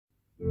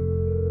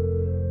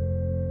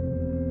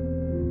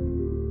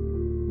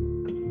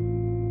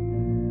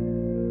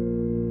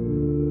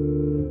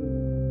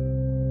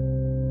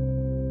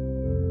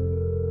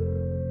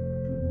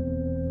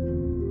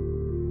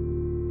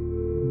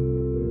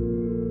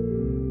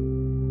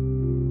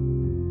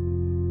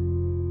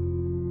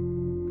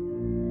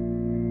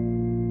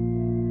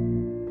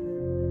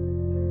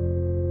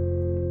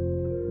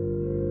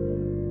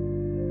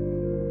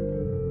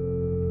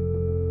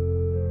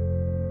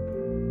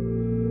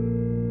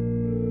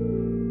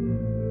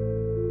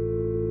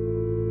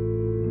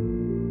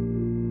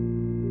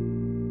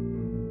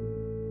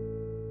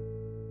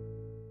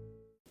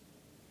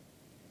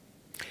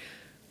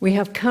We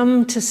have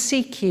come to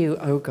seek you,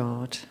 O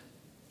God.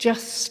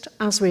 Just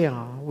as we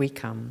are, we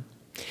come.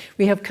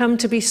 We have come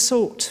to be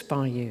sought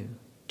by you.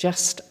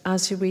 Just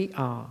as we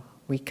are,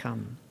 we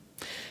come.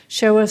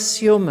 Show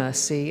us your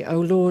mercy,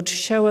 O Lord,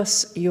 show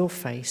us your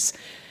face.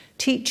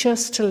 Teach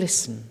us to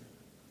listen.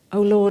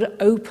 O Lord,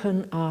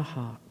 open our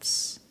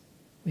hearts.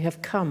 We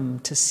have come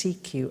to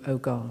seek you, O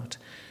God.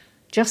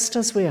 Just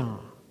as we are,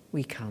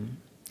 we come.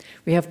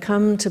 We have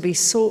come to be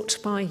sought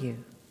by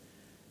you.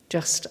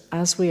 Just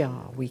as we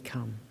are, we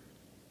come.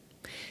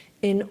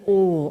 In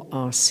all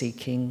our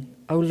seeking,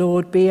 O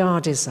Lord, be our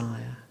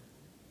desire.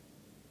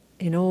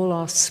 In all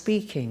our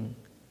speaking,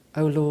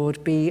 O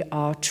Lord, be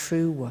our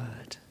true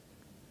word.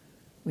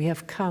 We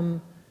have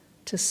come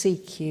to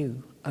seek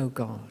you, O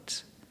God.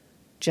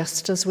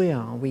 Just as we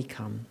are, we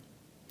come.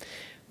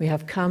 We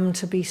have come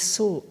to be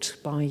sought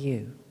by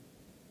you.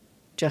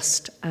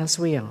 Just as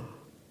we are,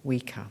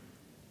 we come.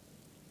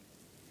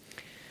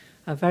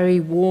 A very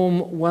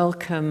warm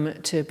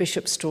welcome to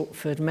Bishop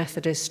Stortford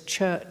Methodist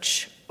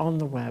Church on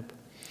the web.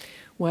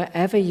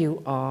 Wherever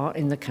you are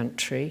in the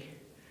country,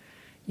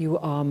 you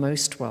are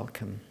most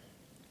welcome.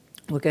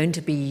 We're going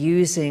to be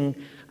using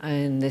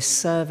in this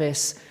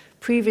service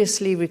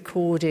previously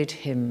recorded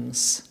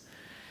hymns,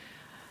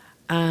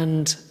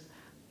 and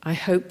I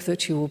hope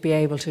that you will be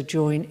able to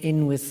join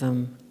in with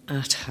them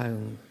at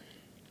home.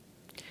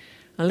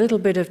 A little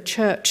bit of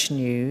church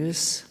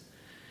news.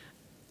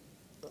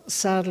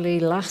 Sadly,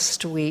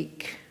 last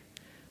week,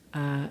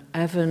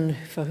 Evan,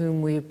 for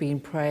whom we've been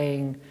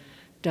praying,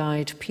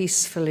 died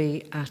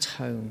peacefully at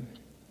home.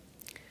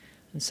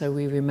 And so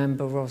we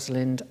remember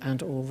Rosalind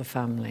and all the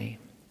family.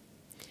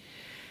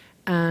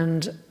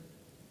 And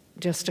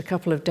just a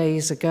couple of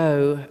days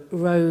ago,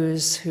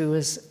 Rose,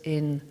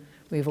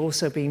 we've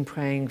also been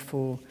praying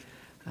for,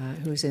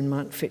 who's in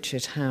Mount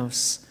Fitchett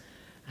House,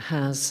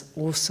 has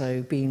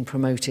also been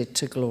promoted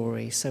to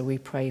glory. So we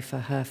pray for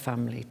her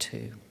family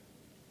too.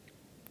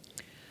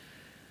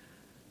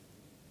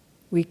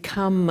 We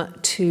come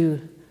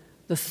to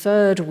the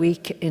third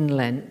week in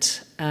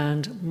Lent,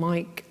 and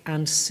Mike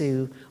and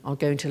Sue are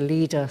going to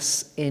lead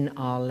us in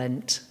our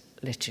Lent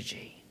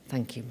liturgy.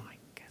 Thank you,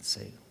 Mike and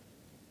Sue.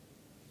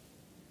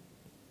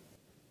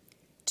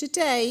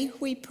 Today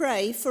we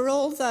pray for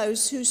all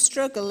those who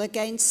struggle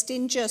against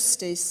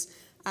injustice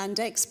and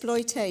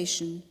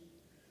exploitation.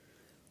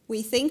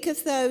 We think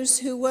of those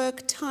who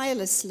work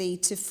tirelessly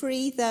to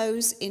free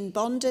those in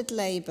bonded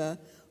labour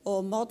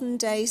or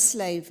modern-day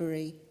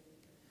slavery.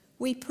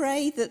 We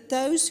pray that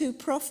those who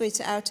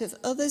profit out of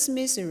others'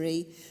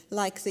 misery,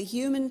 like the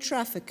human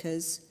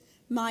traffickers,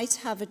 might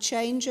have a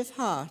change of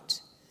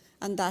heart,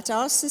 and that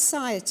our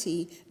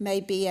society may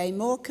be a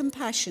more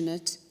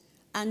compassionate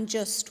and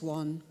just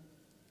one.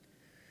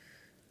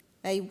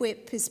 A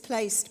whip is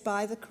placed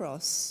by the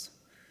cross.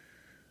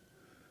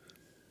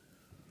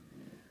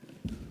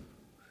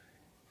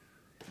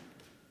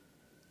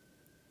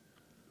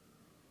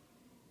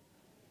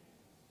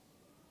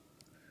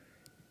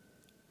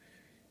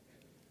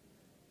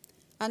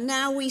 And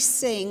now we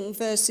sing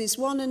verses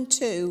 1 and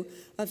 2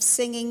 of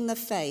Singing the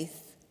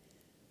Faith.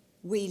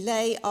 We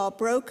lay our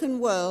broken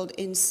world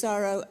in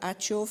sorrow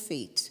at your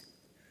feet.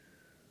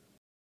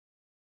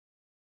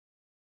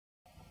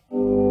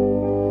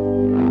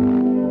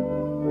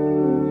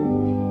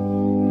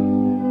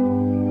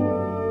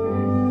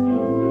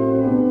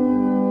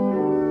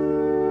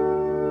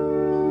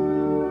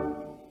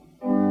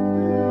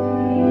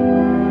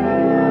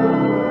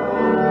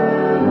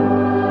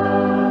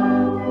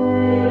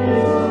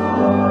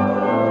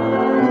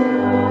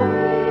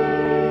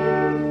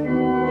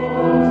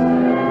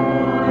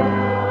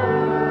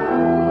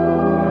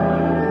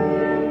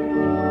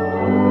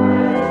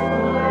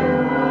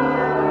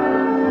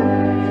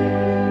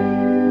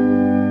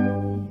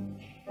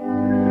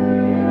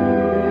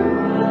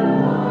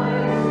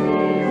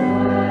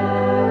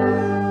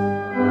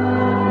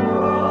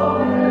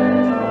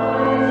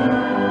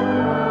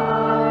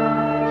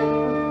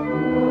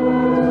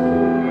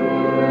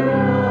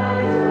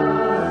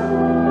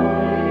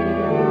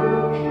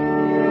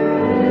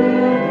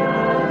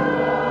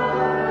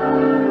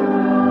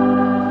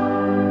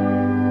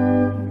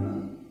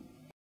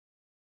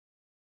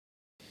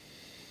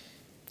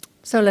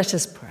 So let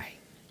us pray.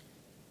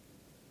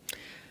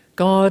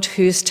 God,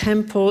 whose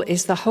temple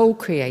is the whole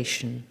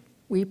creation,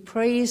 we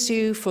praise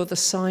you for the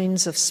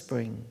signs of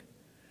spring.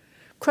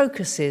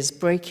 Crocuses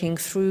breaking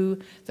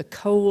through the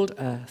cold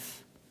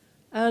earth,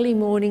 early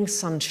morning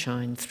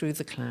sunshine through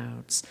the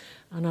clouds,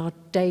 and our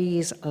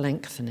days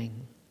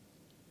lengthening.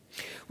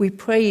 We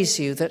praise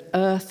you that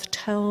earth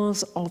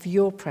tells of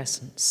your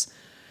presence,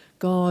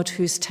 God,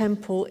 whose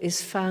temple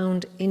is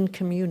found in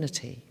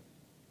community.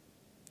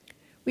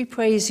 We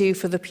praise you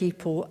for the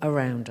people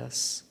around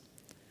us,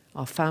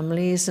 our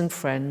families and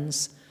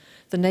friends,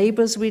 the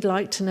neighbours we'd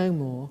like to know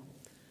more,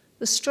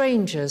 the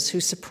strangers who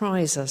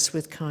surprise us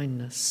with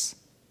kindness.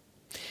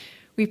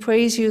 We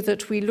praise you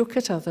that we look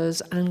at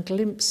others and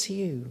glimpse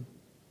you,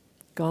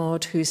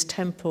 God, whose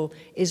temple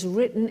is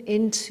written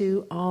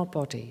into our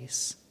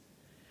bodies.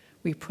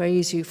 We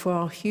praise you for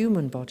our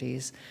human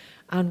bodies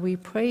and we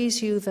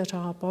praise you that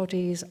our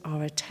bodies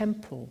are a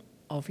temple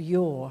of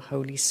your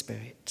Holy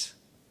Spirit.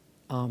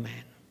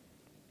 Amen.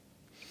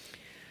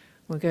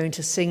 We're going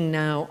to sing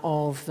now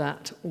of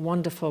that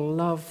wonderful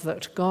love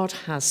that God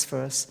has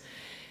for us,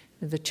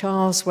 the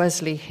Charles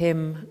Wesley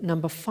hymn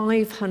number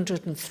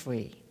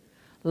 503,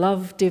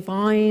 Love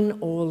Divine,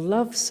 all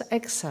loves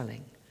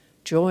excelling,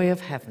 joy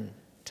of heaven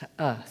to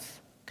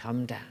earth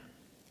come down.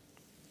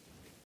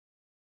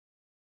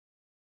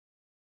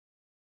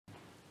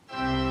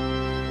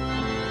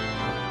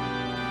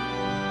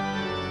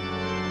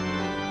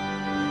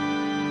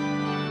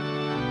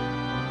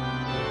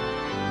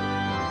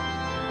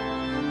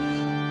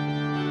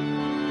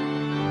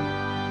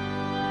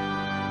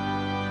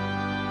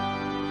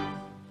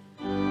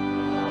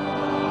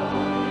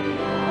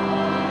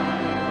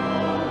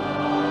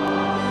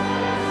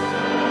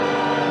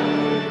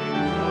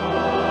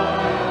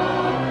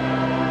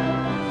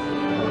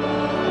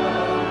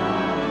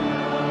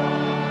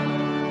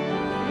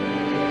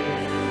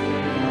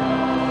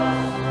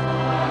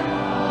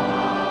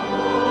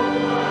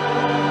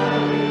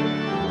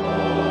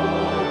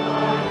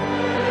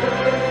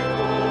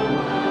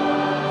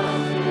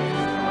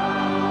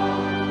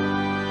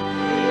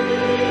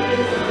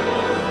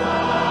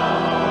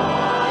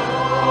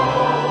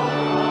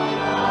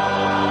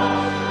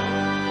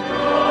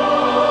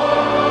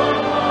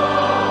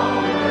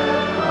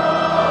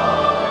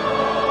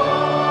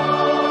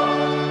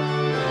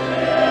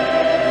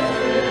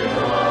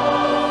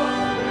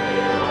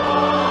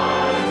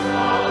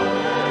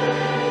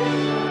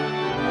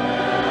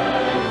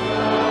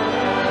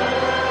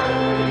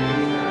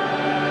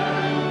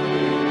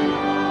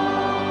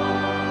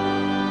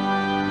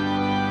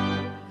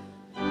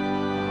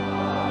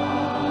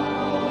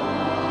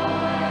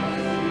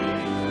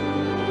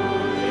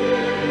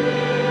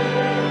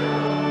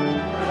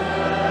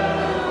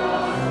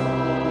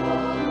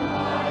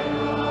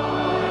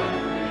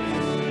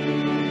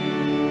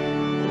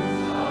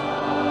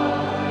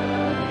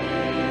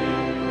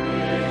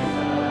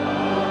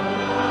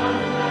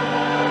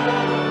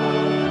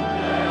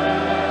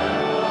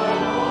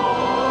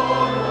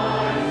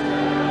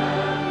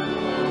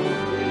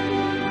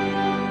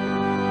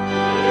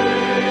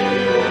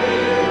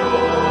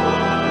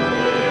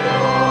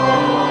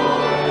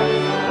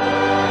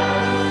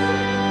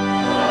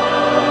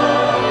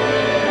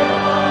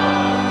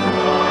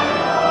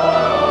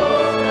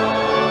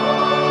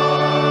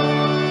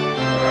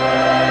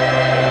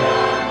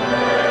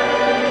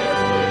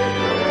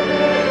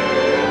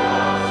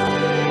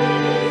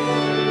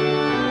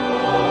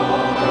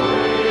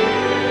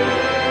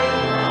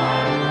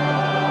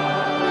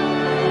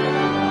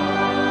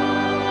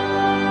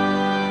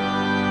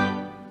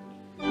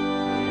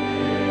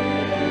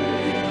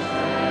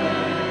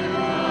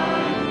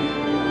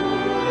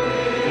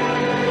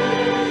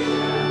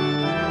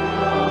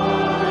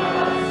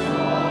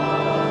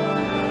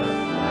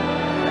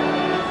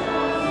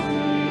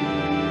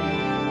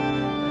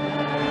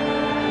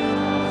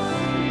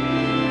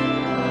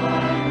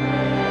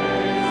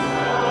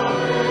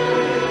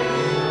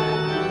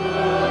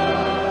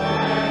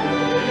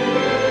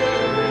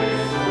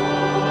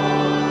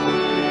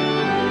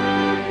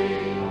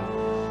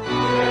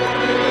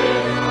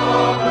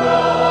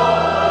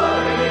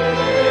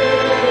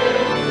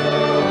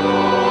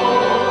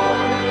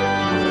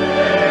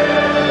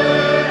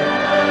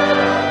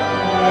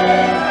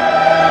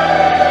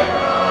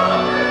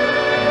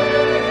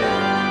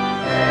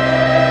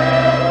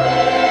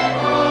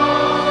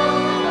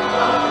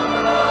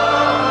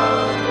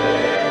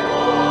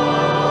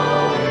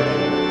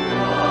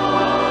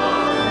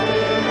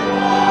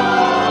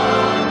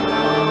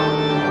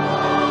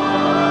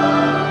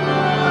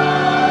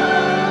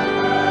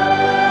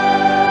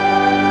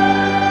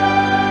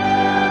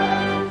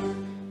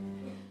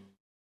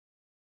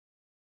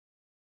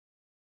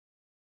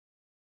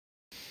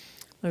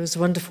 Those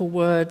wonderful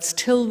words,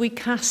 till we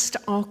cast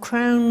our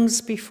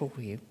crowns before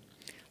you,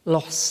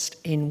 lost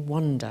in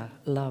wonder,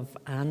 love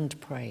and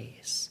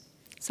praise.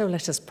 So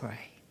let us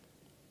pray.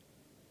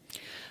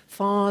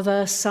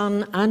 Father,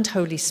 Son and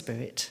Holy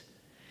Spirit,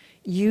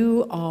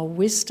 you are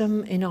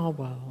wisdom in our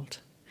world.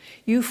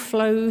 You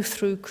flow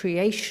through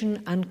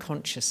creation and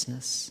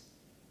consciousness.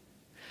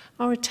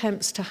 Our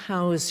attempts to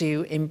house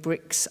you in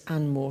bricks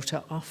and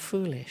mortar are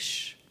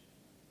foolish.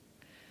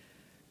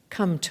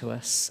 Come to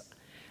us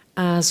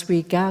as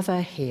we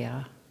gather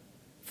here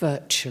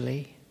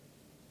virtually,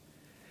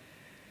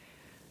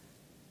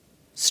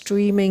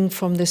 streaming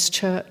from this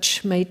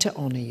church made to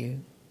honour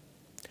you.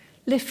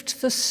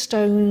 Lift the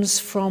stones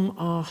from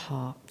our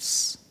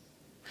hearts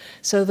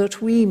so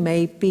that we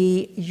may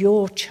be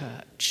your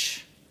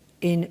church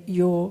in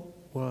your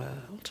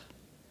world,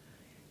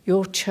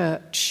 your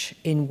church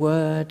in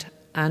word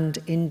and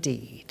in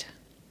deed.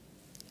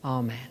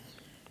 Amen.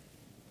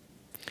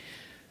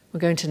 We're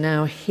going to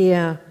now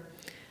hear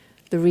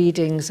the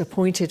readings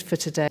appointed for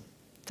today.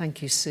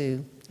 Thank you,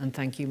 Sue, and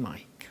thank you,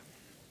 Mike.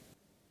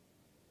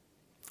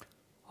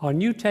 Our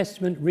New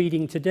Testament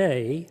reading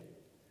today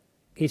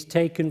is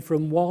taken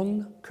from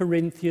 1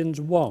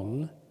 Corinthians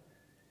 1,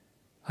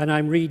 and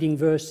I'm reading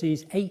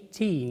verses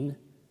 18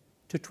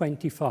 to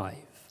 25.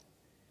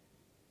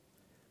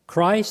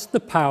 Christ, the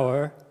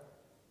power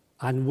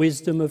and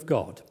wisdom of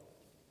God.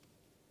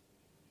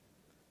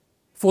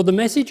 For the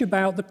message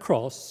about the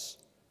cross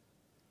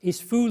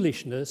is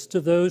foolishness to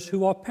those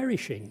who are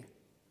perishing,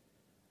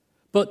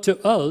 but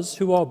to us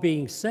who are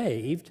being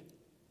saved,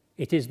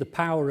 it is the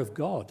power of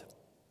God.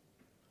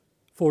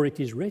 For it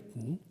is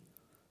written,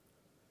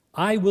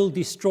 I will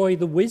destroy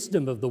the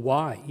wisdom of the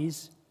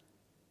wise,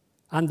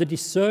 and the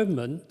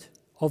discernment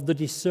of the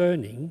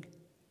discerning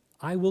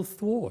I will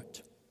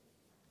thwart.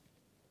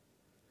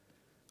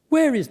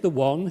 Where is the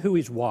one who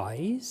is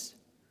wise?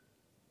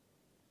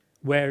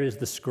 Where is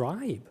the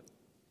scribe?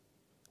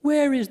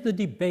 Where is the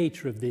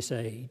debater of this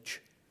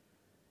age?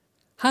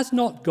 Has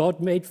not God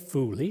made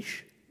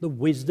foolish the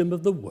wisdom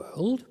of the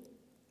world?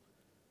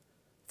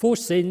 For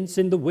since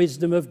in the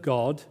wisdom of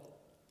God,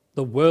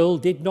 the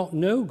world did not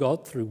know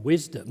God through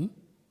wisdom,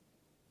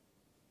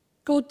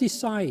 God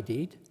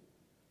decided,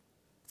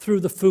 through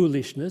the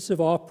foolishness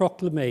of our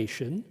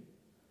proclamation,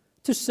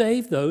 to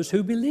save those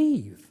who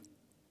believe.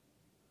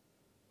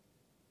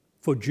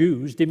 For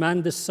Jews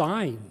demand a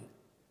sign,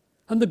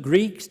 and the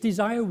Greeks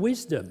desire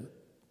wisdom.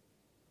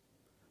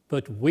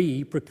 But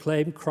we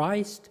proclaim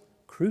Christ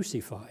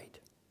crucified,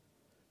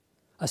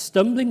 a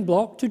stumbling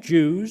block to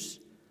Jews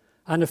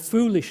and a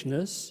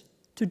foolishness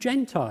to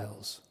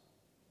Gentiles.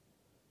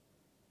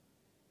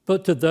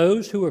 But to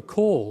those who are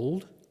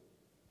called,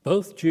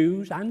 both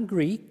Jews and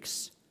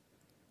Greeks,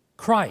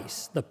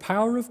 Christ, the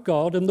power of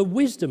God and the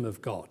wisdom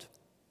of God.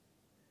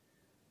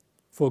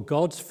 For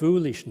God's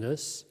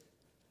foolishness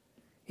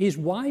is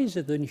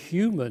wiser than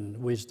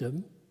human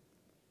wisdom,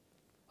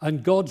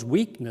 and God's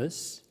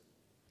weakness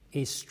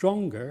is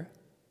stronger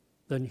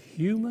than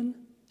human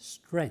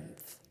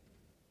strength.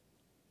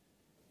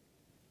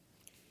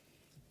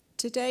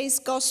 Today's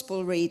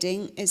Gospel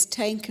reading is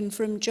taken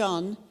from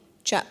John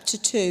chapter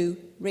 2,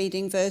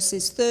 reading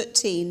verses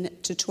 13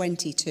 to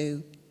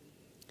 22.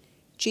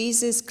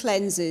 Jesus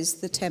cleanses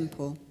the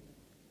temple.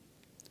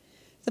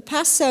 The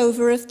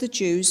Passover of the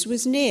Jews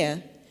was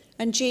near,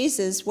 and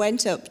Jesus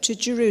went up to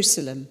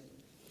Jerusalem.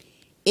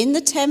 In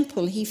the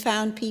temple he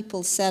found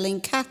people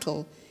selling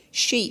cattle,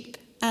 sheep,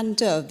 and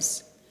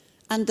doves,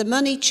 and the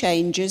money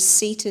changers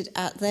seated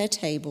at their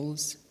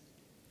tables.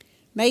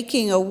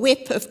 Making a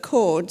whip of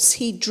cords,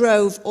 he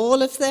drove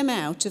all of them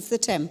out of the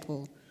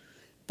temple,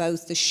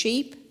 both the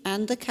sheep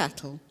and the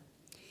cattle.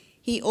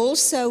 He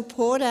also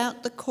poured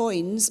out the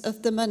coins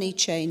of the money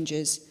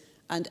changers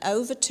and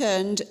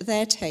overturned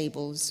their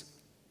tables.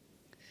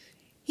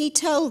 He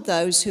told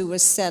those who were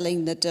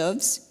selling the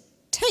doves,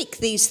 "Take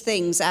these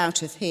things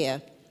out of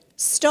here.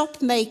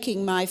 Stop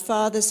making my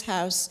Father's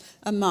house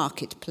a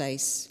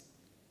marketplace."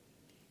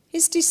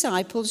 His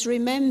disciples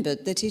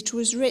remembered that it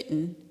was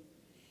written,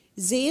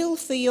 "Zeal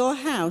for your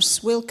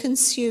house will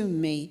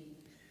consume me."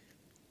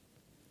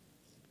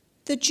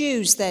 The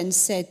Jews then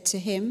said to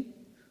him,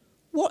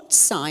 "What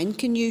sign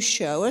can you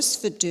show us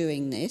for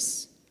doing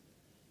this?"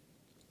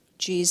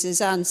 Jesus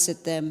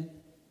answered them,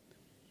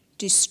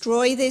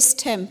 "Destroy this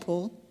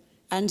temple,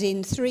 and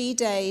in 3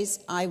 days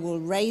I will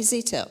raise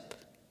it up."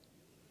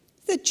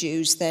 The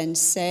Jews then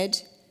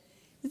said,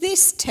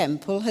 "This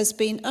temple has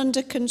been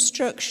under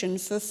construction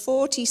for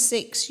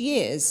 46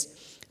 years,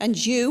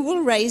 and you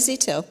will raise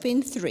it up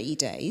in 3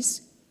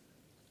 days?"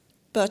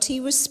 But he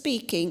was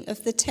speaking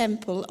of the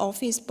temple of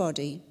his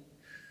body.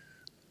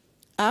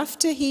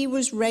 After he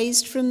was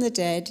raised from the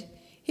dead,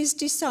 his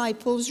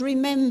disciples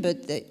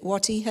remembered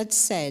what he had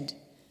said,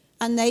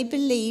 and they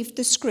believed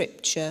the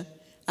scripture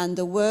and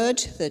the word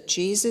that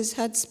Jesus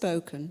had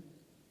spoken.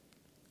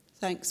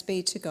 Thanks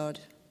be to God.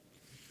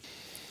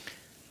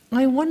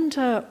 I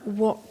wonder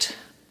what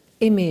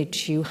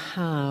image you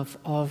have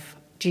of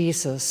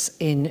Jesus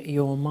in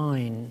your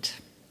mind.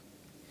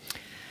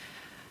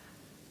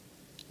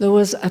 There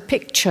was a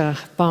picture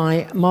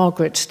by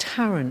Margaret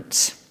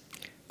Tarrant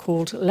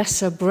called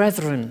Lesser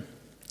Brethren.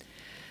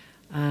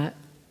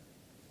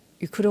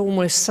 You could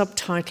almost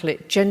subtitle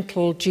it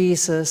Gentle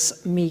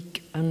Jesus,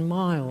 Meek and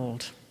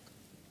Mild,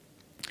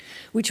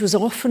 which was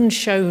often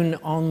shown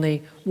on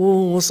the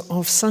walls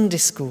of Sunday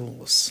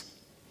schools.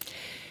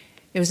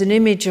 It was an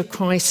image of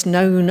Christ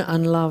known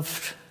and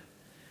loved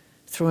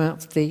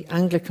throughout the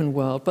Anglican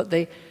world, but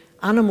the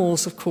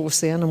animals, of course,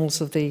 the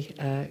animals of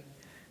the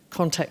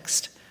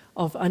context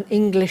of an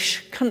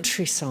English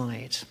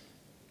countryside.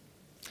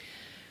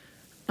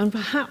 And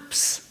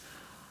perhaps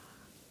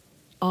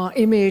our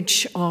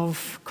image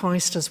of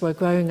Christ as we're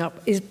growing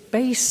up is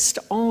based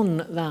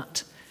on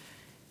that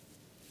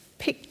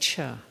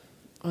picture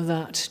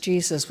that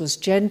Jesus was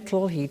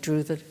gentle, he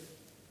drew the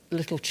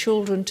little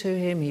children to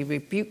him, he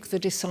rebuked the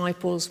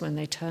disciples when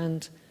they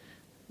turned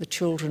the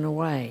children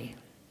away.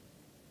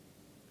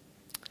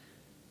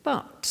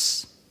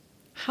 But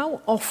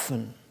how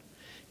often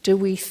do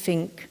we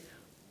think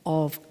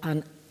of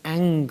an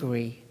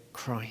angry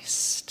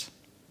Christ?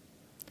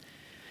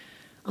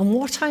 And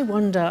what I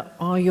wonder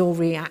are your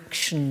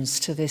reactions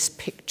to this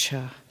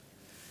picture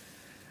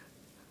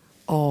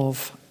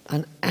of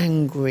an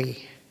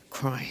angry Christ?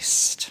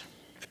 Christ.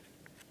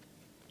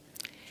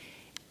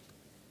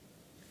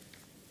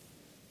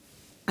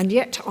 And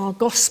yet our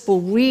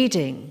gospel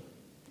reading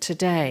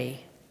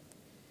today,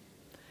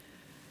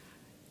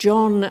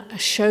 John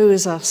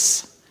shows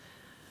us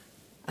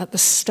at the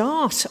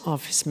start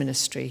of his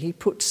ministry, he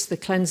puts the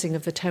cleansing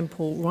of the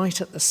temple right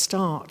at the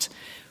start,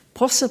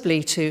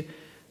 possibly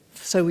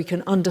so we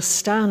can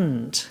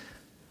understand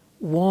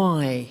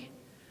why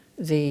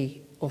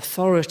the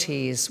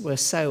authorities were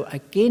so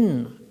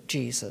against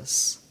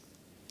Jesus.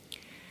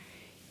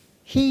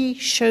 He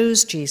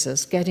shows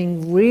Jesus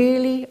getting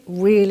really,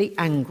 really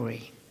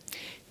angry,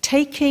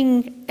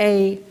 taking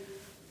a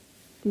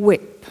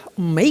whip,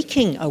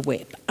 making a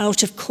whip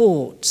out of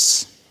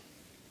cords.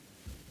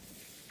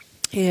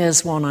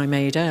 Here's one I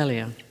made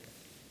earlier.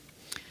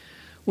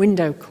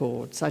 Window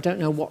cords. I don't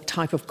know what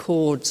type of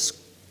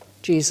cords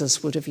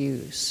Jesus would have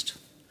used.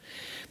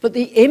 But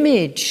the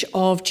image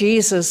of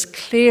Jesus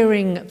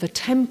clearing the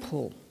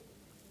temple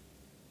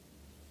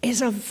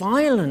is a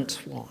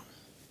violent one.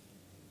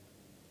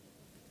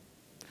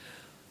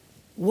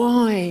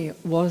 Why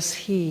was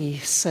he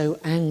so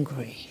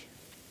angry?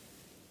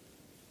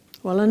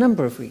 Well, a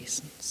number of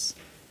reasons.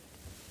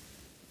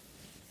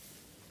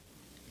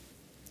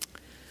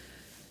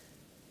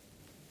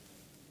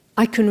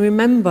 I can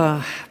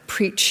remember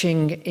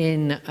preaching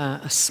in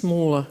a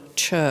smaller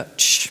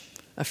church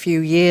a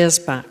few years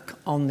back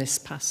on this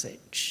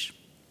passage.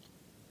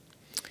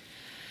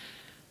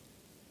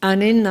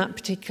 And in that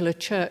particular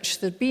church,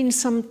 there'd been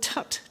some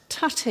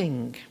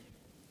tutting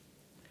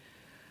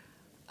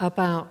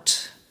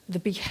about the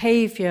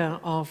behaviour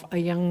of a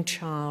young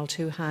child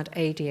who had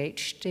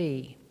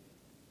ADHD.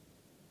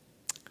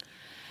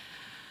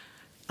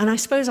 And I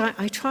suppose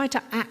I tried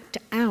to act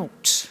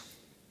out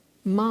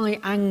my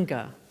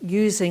anger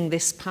using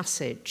this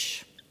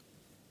passage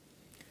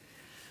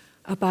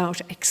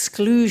about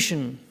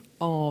exclusion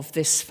of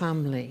this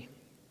family.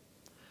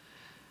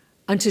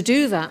 And to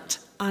do that,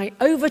 I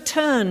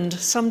overturned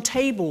some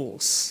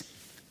tables.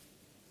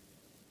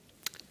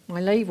 My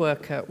lay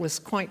worker was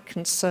quite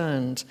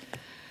concerned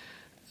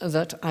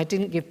that I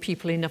didn't give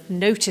people enough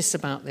notice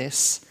about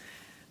this,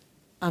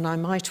 and I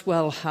might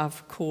well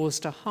have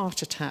caused a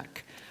heart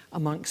attack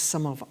amongst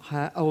some of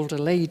her older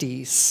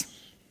ladies.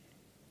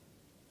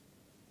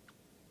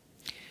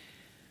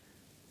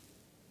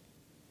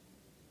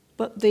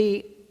 But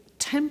the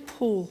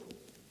temple,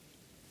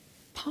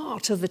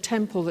 part of the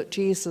temple that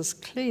Jesus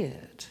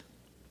cleared,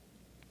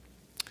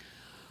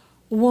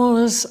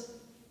 was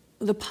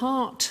the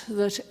part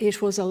that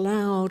it was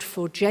allowed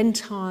for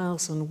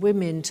Gentiles and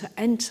women to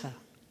enter.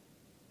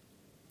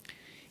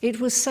 It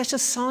was set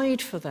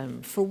aside for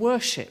them for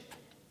worship.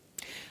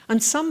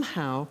 And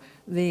somehow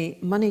the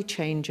money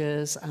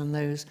changers and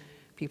those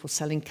people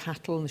selling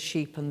cattle and the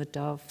sheep and the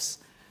doves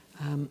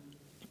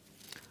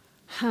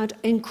had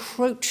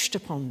encroached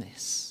upon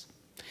this.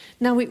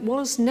 Now, it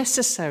was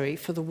necessary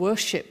for the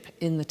worship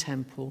in the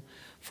temple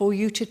for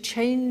you to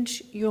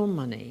change your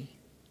money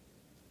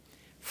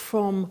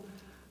from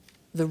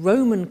the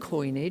Roman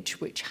coinage,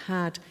 which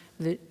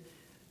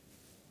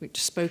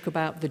spoke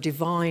about the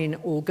divine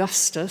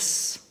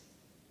Augustus,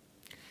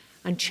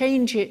 and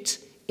change it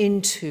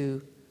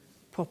into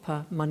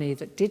proper money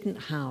that didn't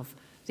have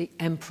the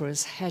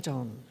emperor's head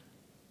on.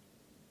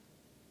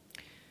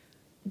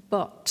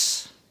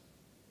 But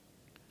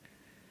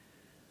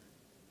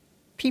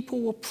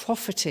people were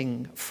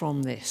profiting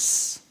from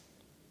this,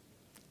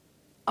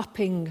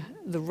 upping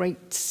the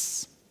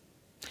rates.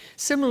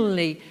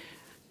 Similarly,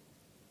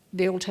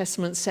 the Old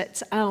Testament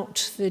sets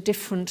out the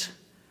different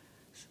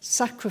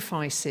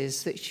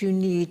sacrifices that you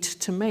need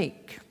to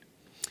make,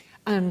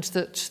 and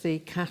that the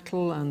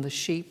cattle and the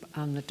sheep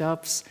and the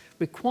doves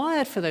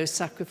required for those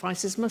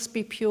sacrifices must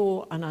be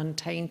pure and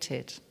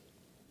untainted.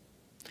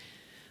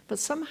 But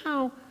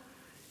somehow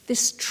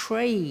this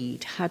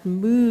trade had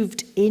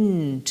moved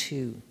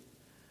into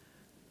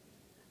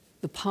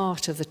the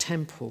part of the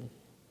temple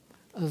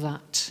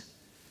that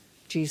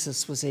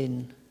Jesus was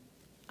in,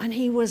 and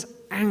he was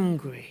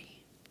angry.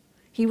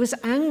 He was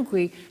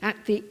angry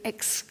at the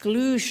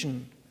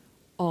exclusion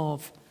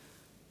of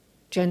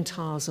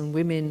Gentiles and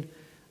women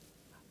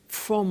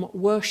from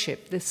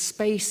worship, this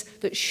space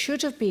that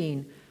should have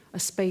been a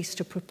space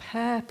to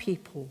prepare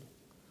people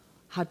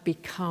had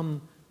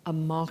become a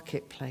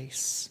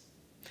marketplace.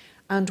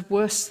 And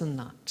worse than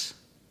that,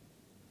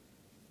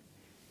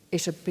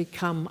 it had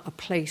become a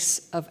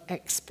place of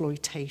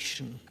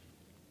exploitation.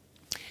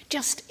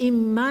 Just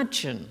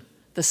imagine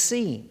the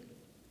scene.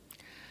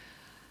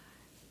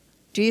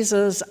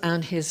 Jesus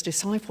and his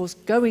disciples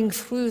going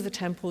through the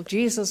temple,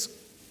 Jesus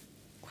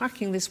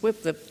cracking this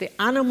whip, the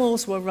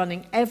animals were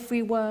running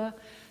everywhere,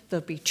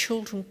 there'd be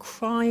children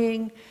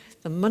crying,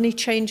 the money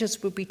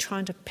changers would be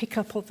trying to pick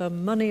up all the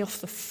money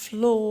off the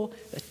floor,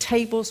 the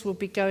tables would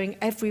be going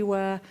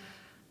everywhere,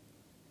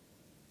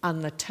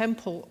 and the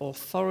temple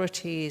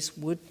authorities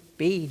would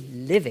be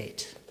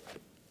livid,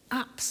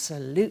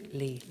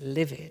 absolutely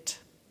livid.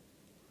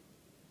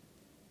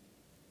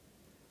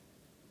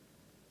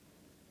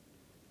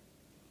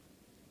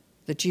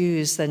 The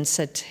Jews then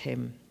said to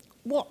him,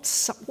 what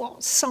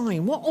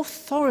sign, what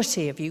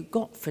authority have you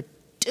got for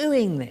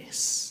doing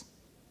this?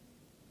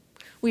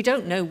 We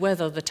don't know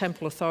whether the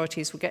temple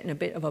authorities were getting a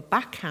bit of a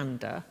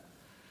backhander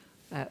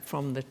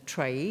from the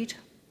trade,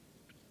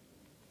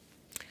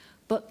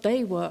 but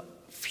they were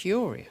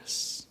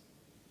furious.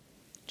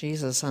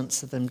 Jesus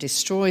answered them,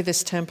 "Destroy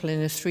this temple,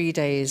 in 3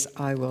 days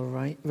I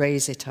will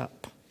raise it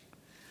up."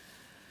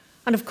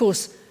 And of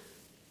course,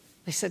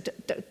 they said,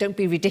 don't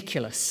be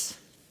ridiculous.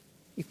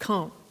 You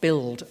can't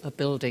build a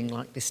building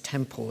like this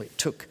temple. It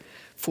took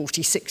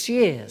 46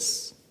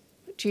 years.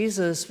 But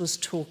Jesus was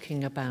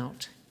talking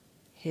about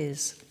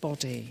his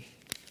body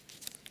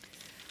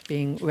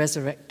being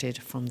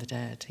resurrected from the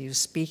dead. He was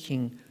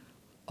speaking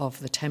of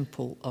the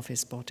temple of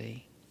his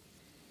body.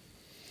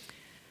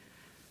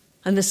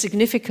 And the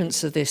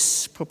significance of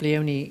this probably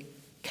only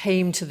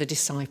came to the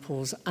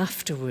disciples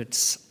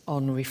afterwards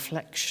on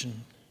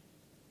reflection.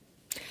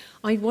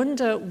 I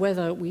wonder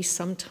whether we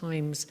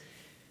sometimes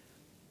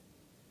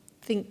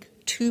think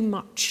too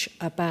much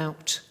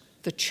about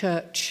the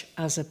church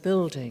as a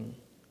building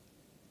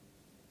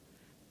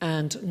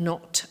and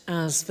not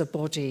as the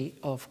body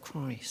of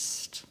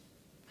Christ.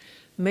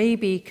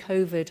 Maybe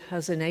COVID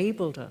has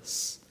enabled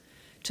us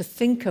to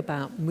think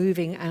about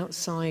moving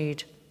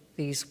outside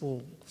these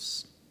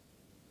walls,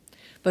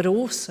 but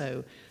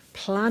also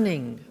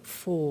planning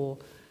for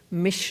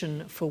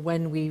mission for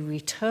when we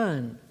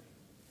return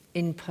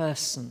in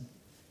person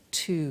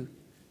to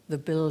the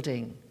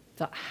building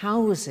that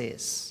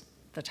houses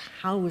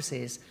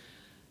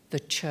the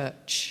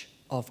church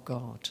of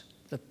God,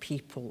 the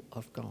people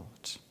of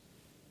God.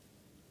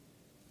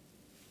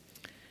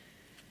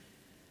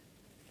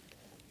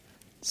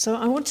 So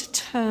I want to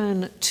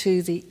turn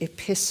to the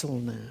epistle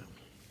now,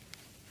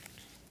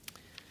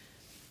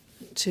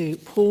 to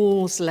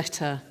Paul's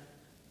letter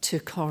to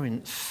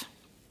Corinth,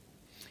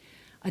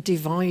 a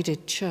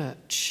divided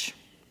church.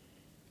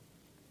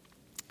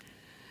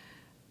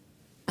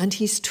 And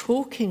he's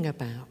talking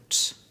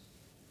about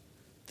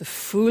the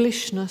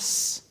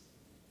foolishness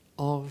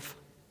of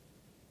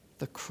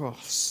the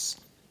cross.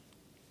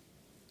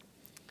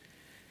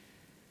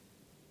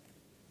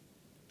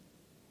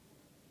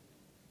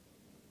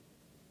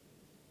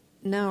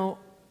 Now,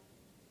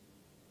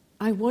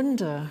 I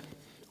wonder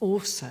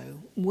also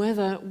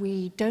whether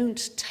we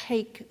don't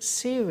take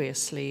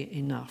seriously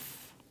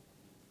enough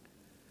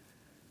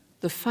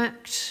the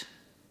fact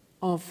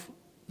of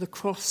the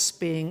cross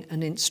being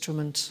an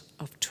instrument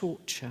of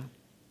torture.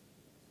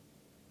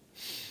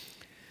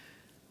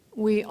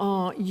 We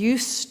are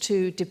used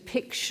to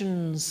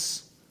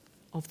depictions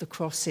of the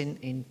cross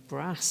in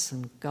brass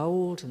and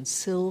gold and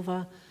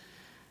silver,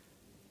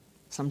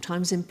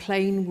 sometimes in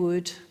plain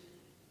wood.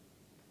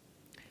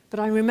 But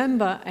I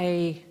remember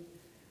a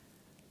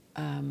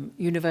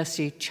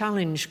University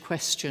Challenge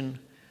question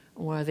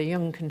where the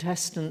young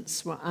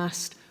contestants were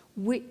asked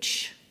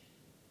which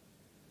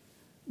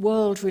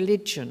world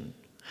religion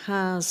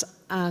has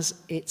as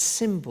its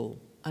symbol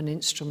an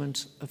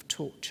instrument of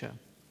torture.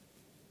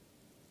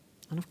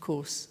 And of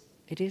course,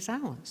 it is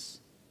ours,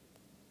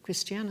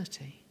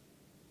 Christianity.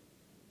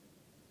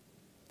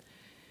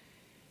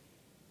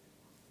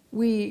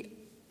 We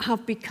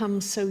have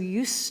become so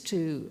used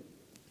to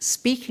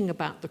speaking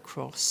about the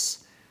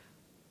cross,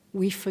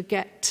 we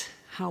forget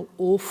how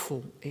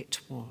awful it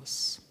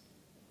was.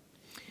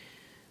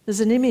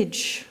 There's an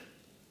image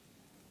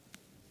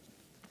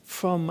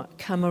from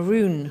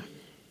Cameroon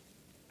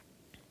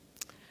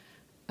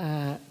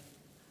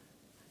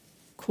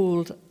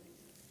called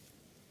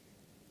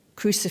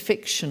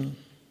Crucifixion,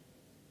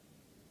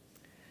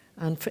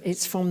 and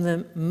it's from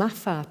the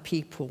Mafa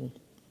people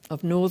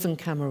of northern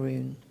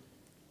Cameroon.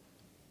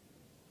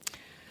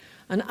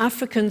 And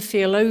African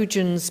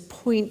theologians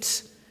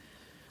point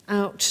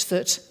out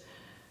that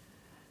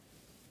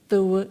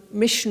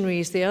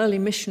the early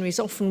missionaries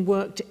often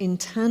worked in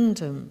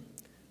tandem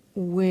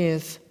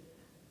with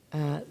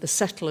the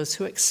settlers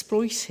who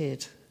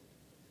exploited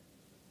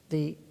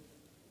the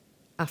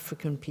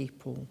African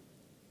people.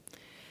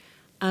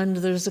 And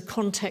there's a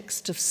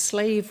context of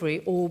slavery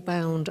all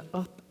bound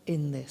up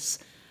in this.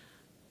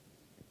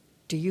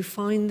 Do you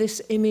find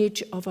this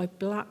image of a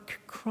black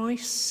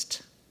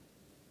Christ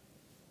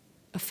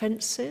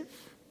offensive?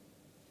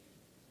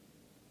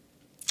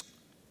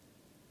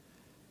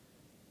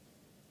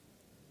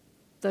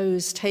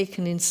 Those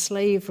taken in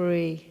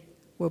slavery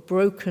were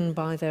broken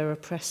by their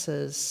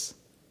oppressors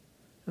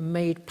and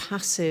made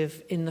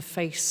passive in the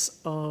face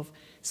of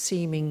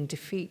seeming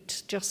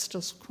defeat, just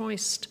as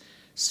Christ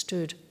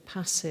stood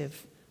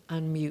passive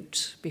and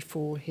mute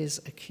before his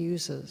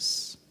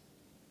accusers.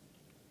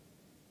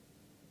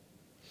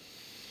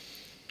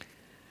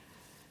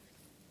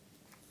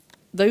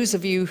 Those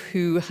of you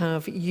who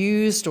have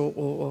used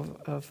or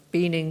have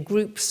been in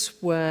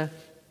groups where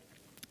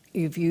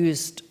you've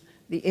used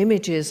the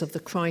images of the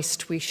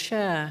Christ we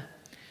share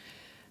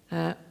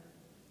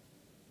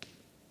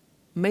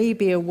may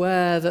be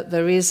aware that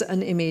there is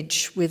an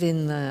image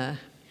within there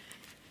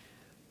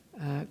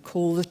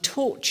called the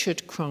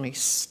tortured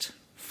Christ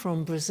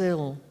from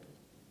Brazil.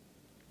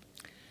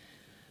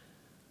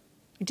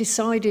 We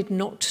decided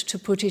not to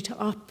put it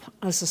up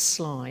as a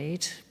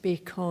slide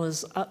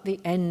because at the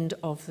end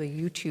of the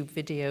YouTube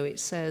video it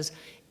says,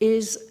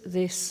 is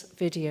this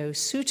video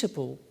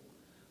suitable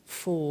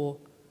for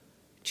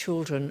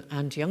children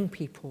and young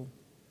people?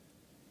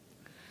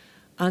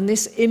 And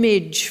this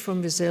image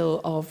from Brazil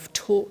of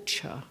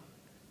torture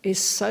is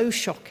so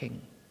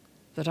shocking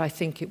that I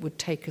think it would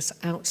take us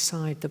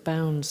outside the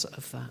bounds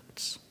of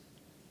that.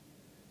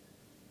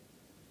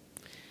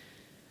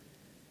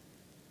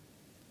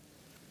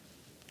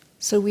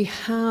 So we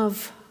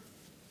have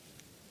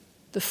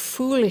the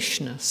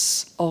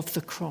foolishness of the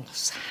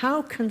cross.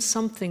 How can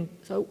something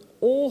so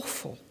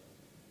awful,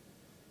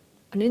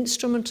 an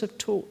instrument of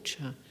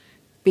torture,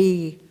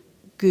 be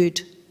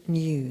good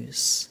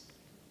news?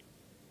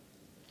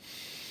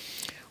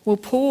 Well,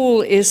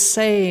 Paul is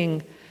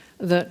saying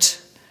that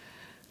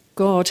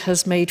God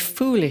has made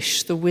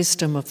foolish the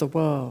wisdom of the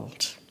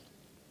world.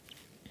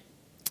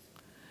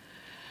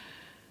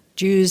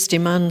 Jews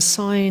demand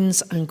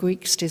signs and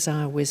Greeks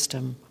desire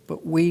wisdom,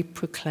 but we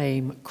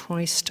proclaim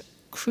Christ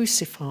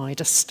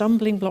crucified, a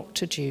stumbling block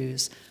to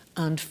Jews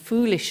and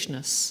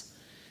foolishness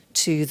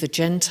to the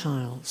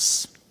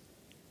Gentiles.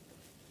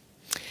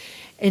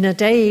 In a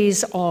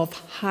days of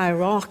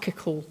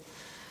hierarchical,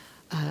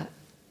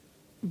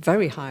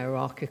 very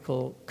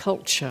hierarchical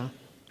culture,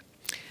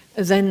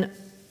 then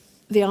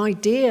the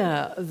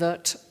idea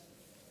that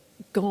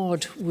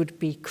God would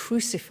be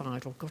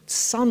crucified or God's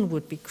Son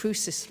would be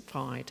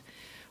crucified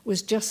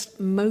was just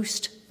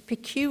most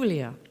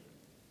peculiar.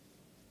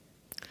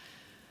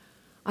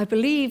 I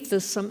believe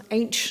there's some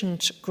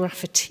ancient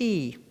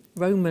graffiti,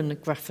 Roman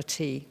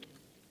graffiti,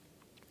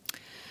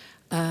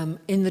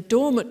 in the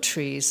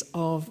dormitories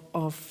of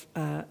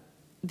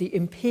the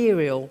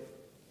imperial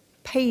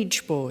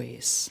page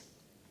boys.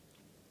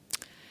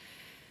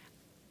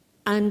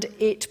 And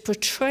it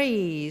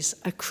portrays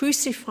a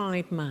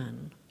crucified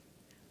man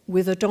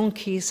with a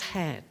donkey's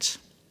head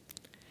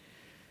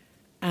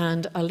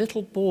and a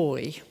little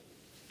boy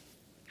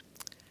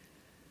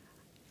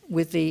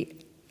with the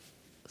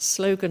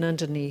slogan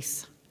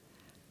underneath,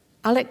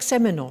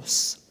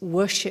 Alexamenos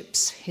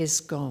worships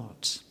his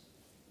God.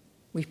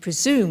 We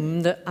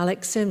presume that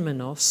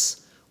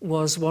Alexamenos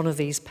was one of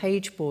these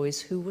page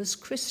boys who was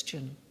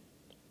Christian.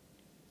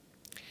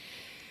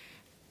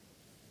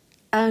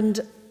 And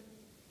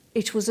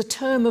it was a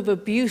term of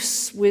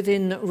abuse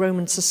within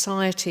Roman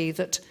society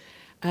that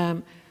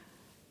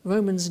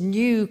Romans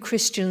knew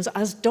Christians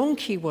as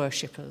donkey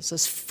worshippers,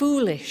 as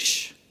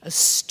foolish, as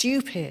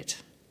stupid.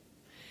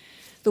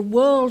 The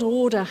world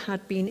order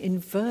had been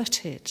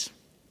inverted.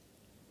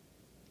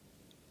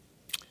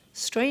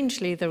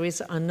 Strangely, there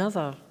is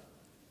another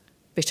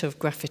bit of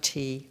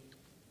graffiti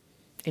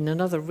in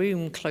another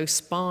room close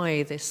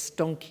by this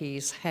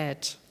donkey's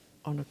head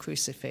on a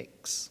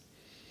crucifix,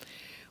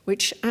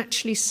 which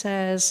actually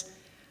says,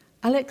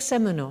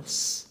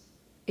 Alexamenos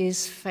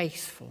is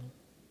faithful.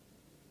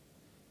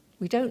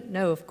 We don't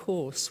know, of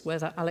course,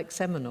 whether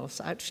Alexamenos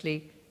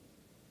actually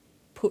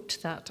put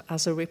that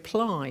as a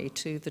reply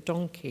to the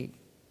donkey.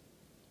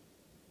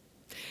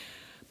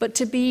 But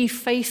to be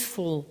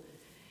faithful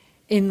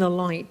in the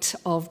light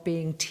of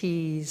being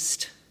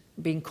teased,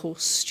 being called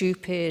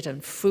stupid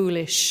and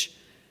foolish,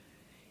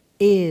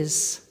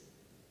 is,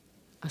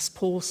 as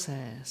Paul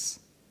says,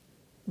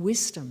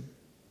 wisdom.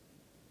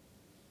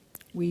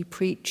 We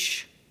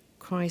preach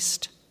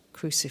Christ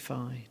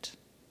crucified.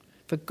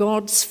 For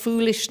God's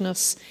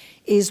foolishness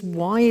is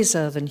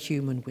wiser than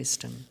human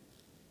wisdom,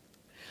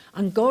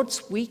 and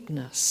God's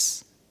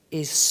weakness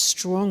is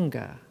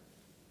stronger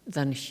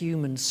than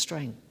human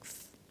strength.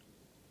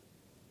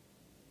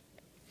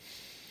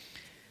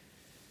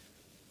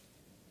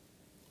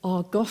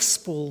 Our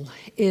gospel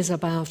is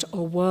about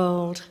a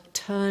world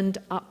turned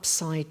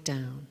upside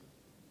down.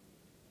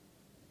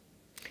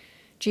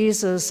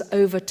 Jesus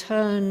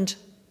overturned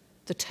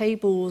the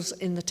tables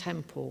in the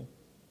temple.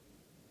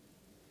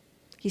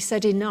 He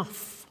said,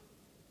 enough.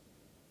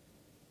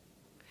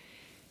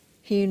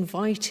 He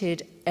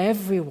invited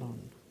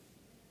everyone,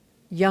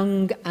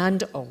 young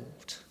and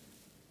old,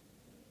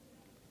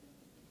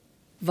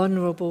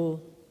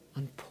 vulnerable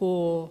and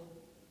poor,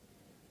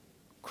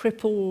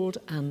 crippled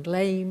and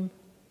lame,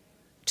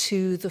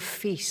 to the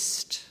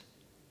feast.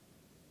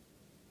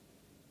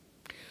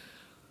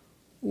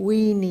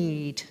 We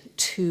need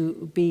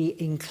to be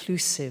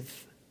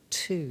inclusive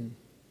too.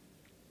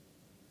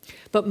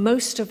 But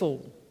most of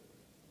all,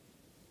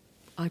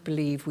 I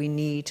believe we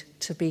need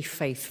to be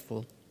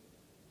faithful,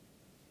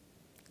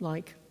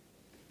 like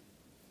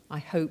I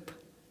hope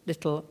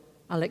little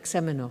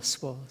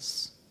Alexamenos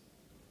was.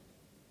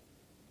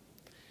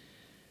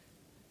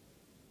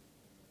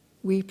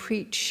 We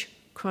preach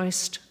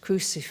Christ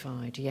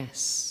crucified,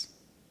 yes.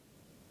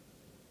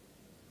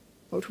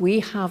 But we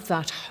have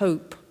that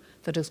hope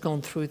that has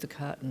gone through the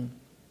curtain.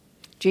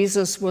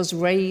 Jesus was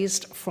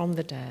raised from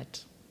the dead.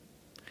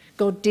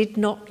 God did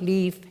not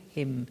leave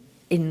him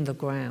in the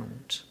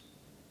ground.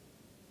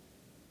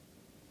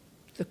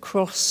 The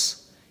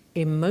cross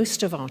in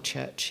most of our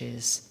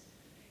churches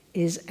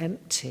is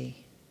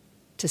empty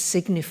to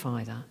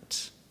signify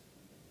that.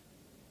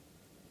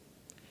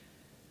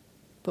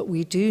 But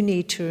we do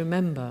need to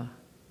remember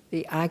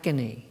the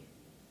agony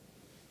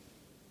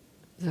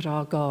that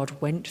our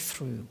God went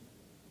through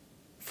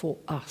for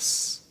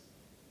us,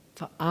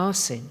 for our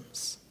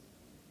sins.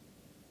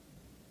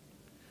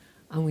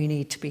 And we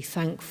need to be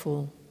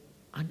thankful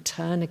and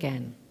turn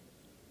again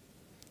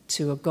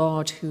to a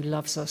God who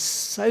loves us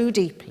so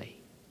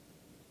deeply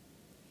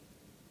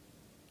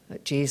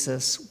that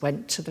Jesus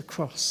went to the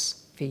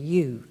cross for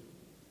you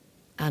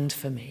and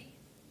for me.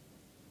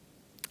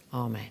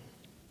 Amen.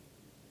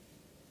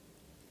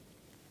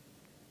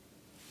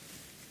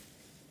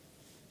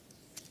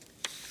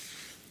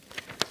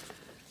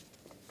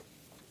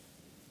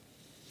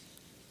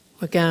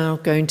 We're now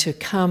going to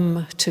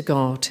come to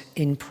God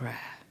in prayer.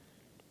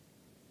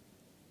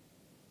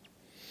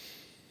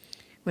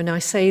 When I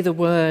say the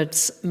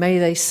words, "May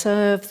they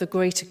serve the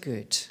greater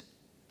good,"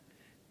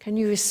 can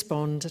you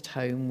respond at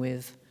home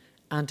with,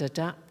 "and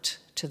adapt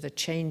to the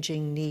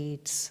changing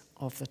needs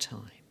of the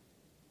time"?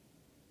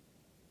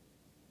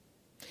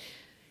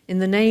 In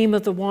the name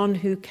of the one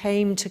who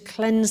came to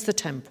cleanse the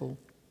temple,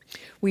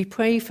 we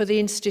pray for the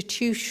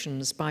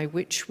institutions by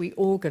which we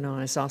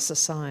organise our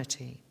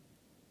society,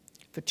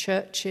 for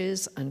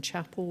churches and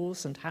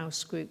chapels and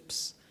house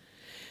groups,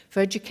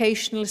 for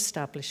educational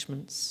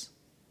establishments,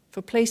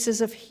 for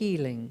places of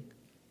healing,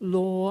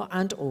 law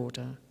and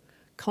order,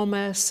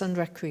 commerce and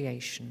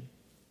recreation.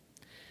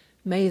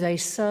 May they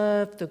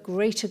serve the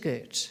greater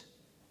good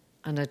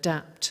and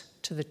adapt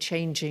to the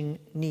changing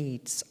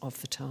needs of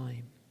the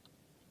time.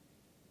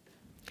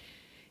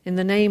 In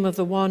the name of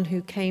the one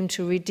who came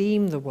to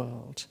redeem the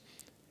world,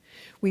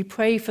 we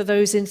pray for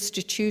those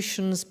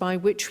institutions by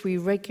which we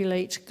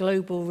regulate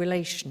global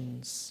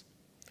relations,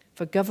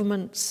 for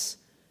governments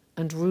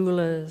and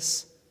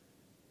rulers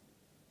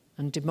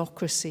and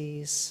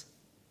democracies,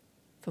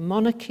 for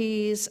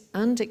monarchies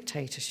and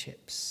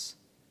dictatorships,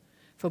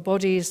 for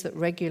bodies that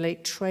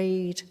regulate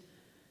trade,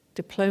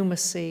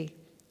 diplomacy,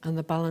 and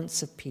the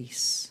balance of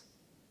peace,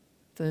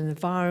 for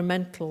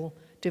environmental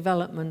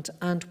development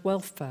and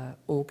welfare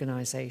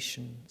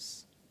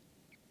organisations.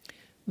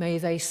 May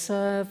they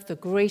serve the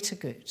greater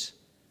good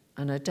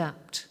and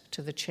adapt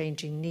to the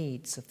changing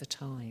needs of the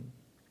time.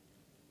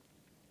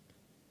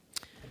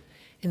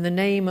 In the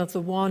name of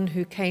the one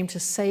who came to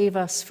save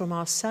us from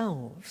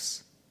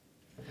ourselves,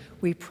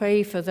 we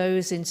pray for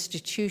those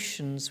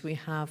institutions we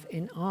have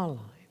in our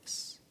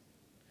lives,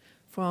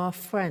 for our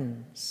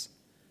friends,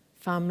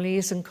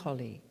 families and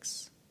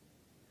colleagues,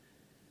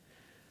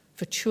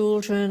 for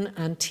children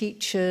and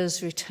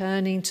teachers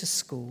returning to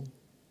school,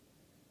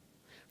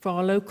 for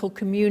our local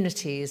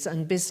communities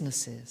and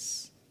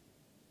businesses.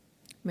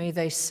 May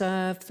they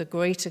serve the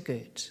greater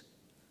good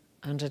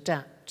and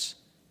adapt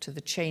to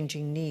the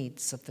changing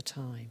needs of the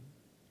time.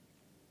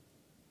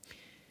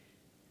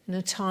 In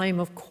a time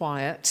of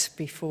quiet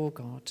before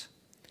God,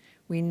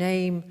 we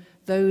name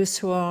those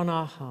who are on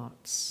our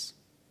hearts.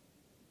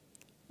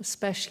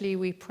 Especially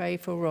we pray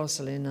for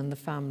Rosalind and the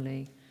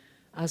family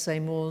as they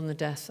mourn the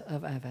death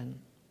of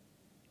Evan.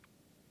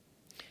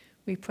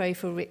 We pray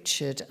for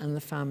Richard and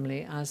the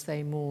family as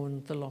they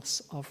mourn the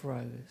loss of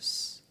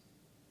Rose.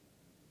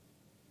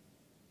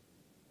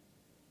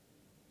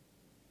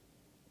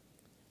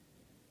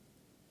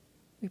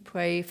 We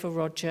pray for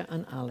Roger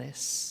and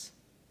Alice,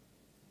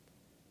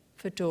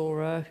 for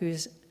Dora,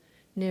 who's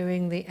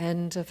nearing the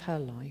end of her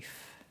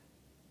life,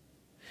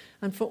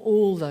 and for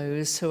all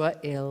those who are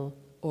ill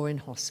or in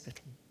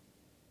hospital.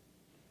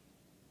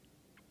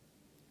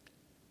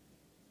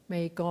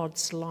 May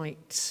God's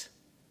light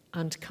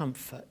and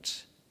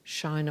comfort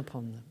shine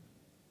upon them.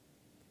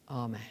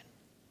 Amen.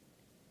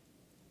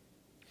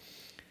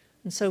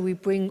 And so we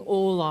bring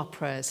all our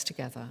prayers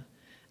together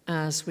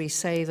as we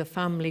say the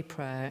family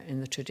prayer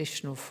in the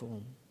traditional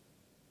form.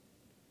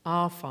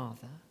 Our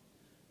Father,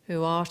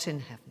 who art in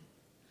heaven,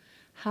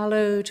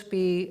 hallowed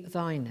be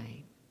thy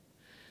name.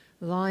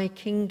 Thy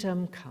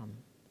kingdom come,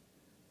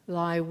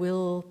 thy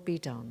will be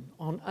done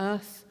on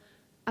earth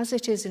as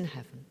it is in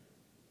heaven.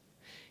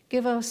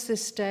 Give us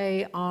this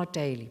day our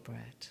daily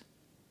bread,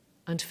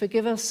 and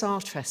forgive us our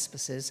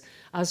trespasses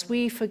as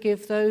we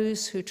forgive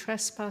those who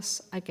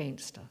trespass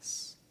against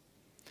us.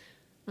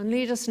 And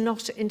lead us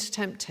not into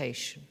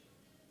temptation,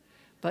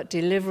 but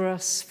deliver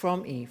us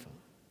from evil.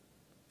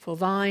 For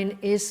thine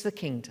is the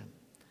kingdom,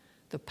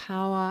 the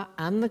power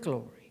and the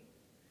glory,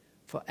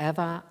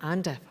 forever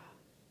and ever.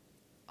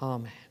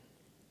 Amen.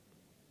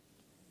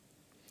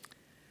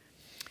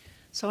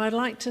 So I'd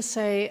like to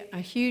say a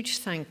huge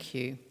thank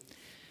you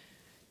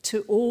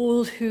to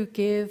all who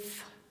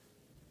give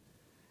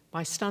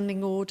by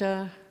standing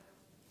order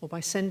or by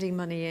sending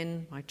money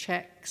in, by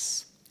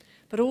cheques,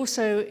 but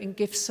also in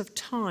gifts of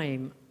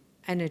time,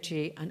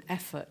 energy and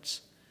effort,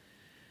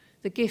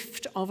 the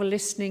gift of a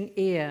listening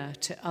ear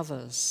to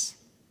others.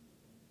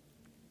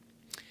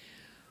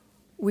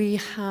 We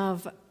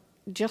have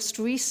just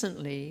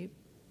recently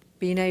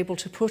been able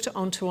to put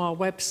onto our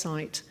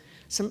website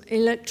some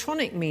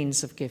electronic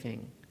means of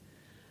giving,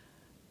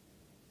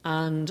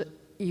 and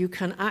you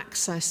can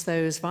access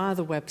those via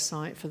the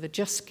website for the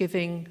Just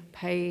Giving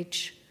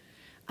page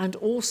and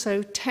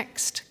also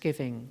text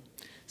giving.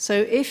 So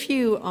if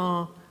you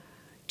are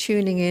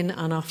tuning in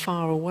and are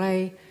far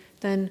away,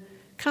 then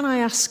can I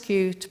ask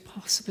you to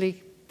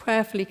possibly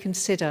prayerfully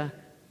consider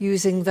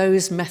using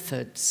those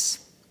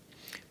methods,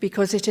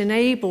 because it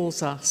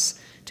enables us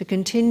to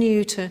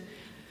continue to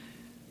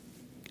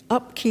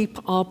upkeep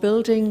our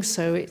building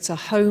so it's a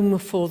home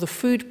for the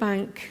food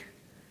bank,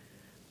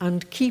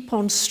 and keep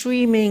on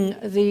streaming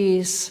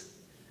these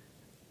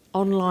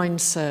online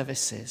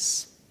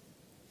services.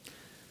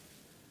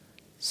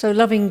 So,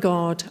 loving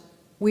God,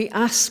 we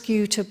ask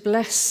you to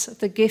bless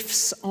the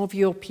gifts of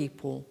your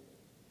people,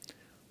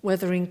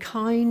 whether in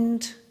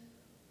kind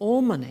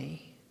or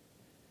money,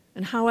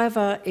 and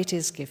however it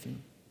is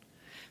given.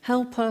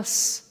 Help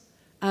us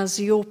as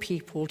your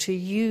people to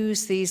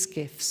use these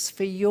gifts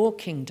for your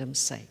kingdom's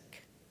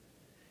sake.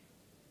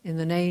 In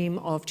the name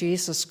of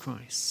Jesus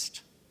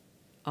Christ.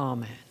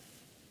 Amen.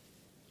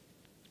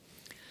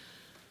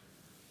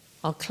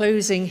 Our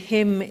closing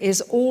hymn is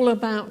all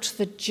about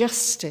the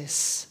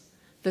justice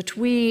that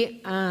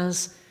we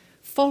as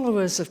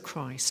followers of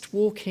Christ,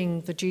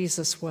 walking the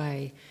Jesus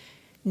way,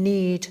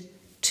 need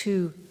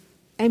to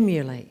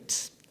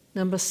emulate.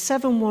 Number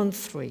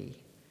 713,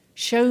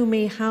 show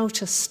me how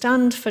to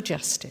stand for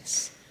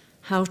justice,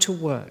 how to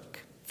work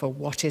for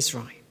what is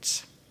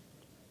right.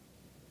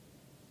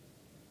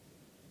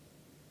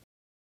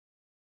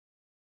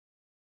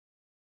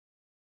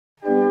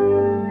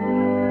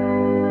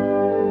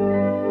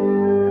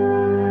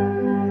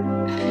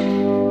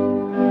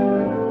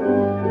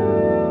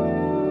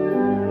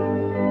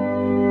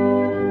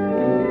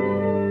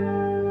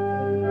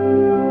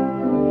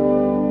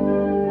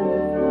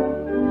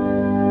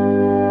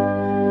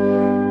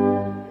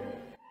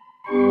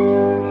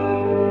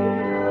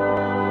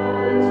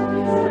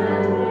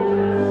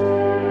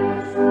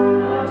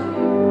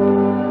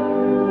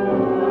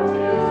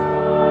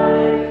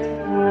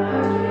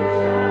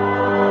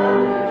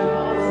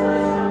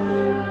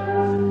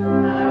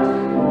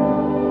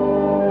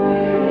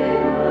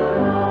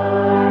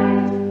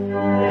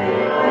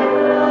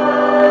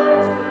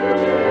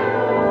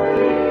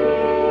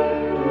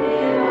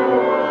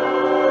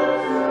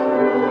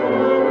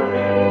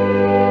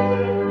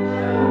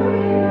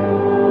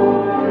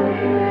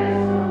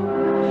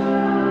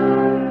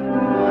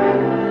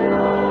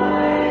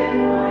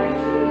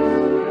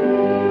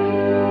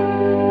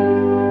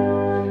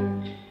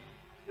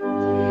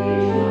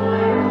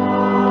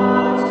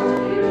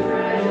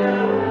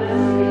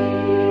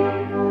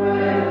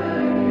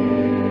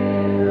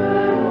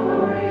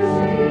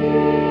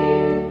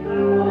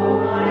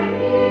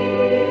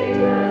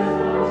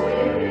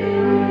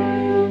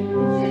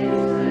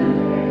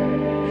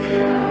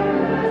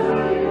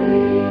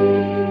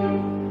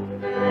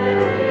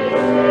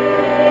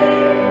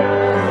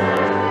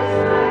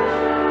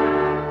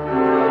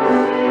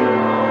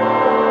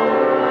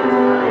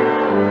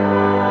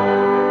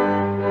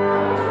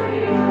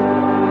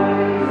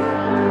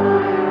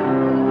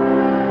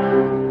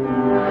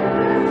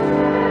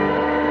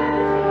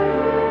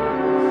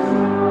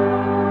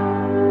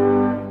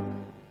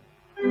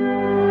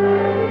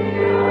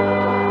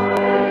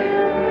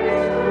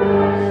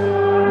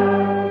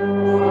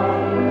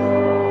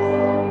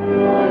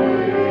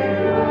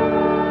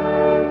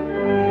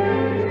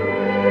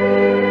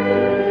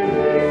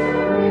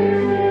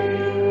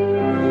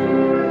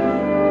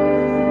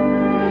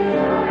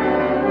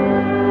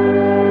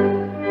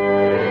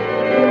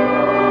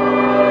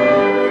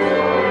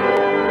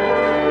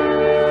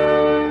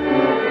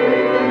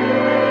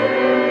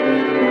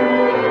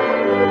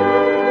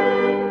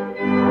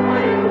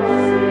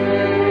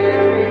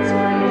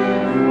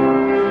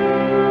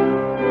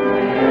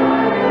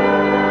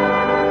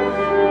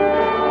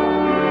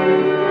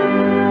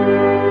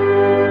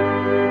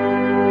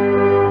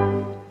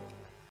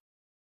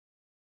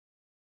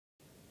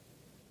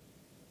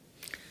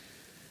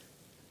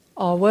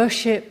 Our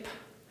worship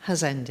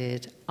has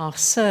ended. Our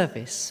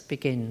service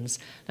begins.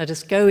 Let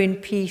us go in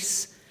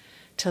peace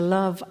to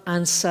love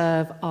and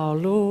serve our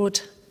Lord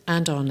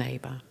and our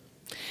neighbour.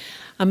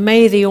 And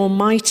may the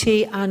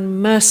Almighty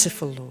and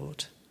merciful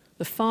Lord,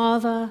 the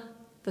Father,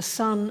 the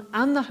Son,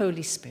 and the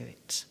Holy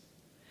Spirit,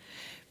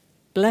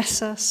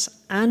 bless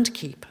us and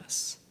keep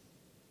us,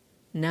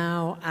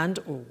 now and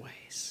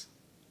always.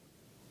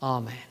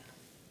 Amen.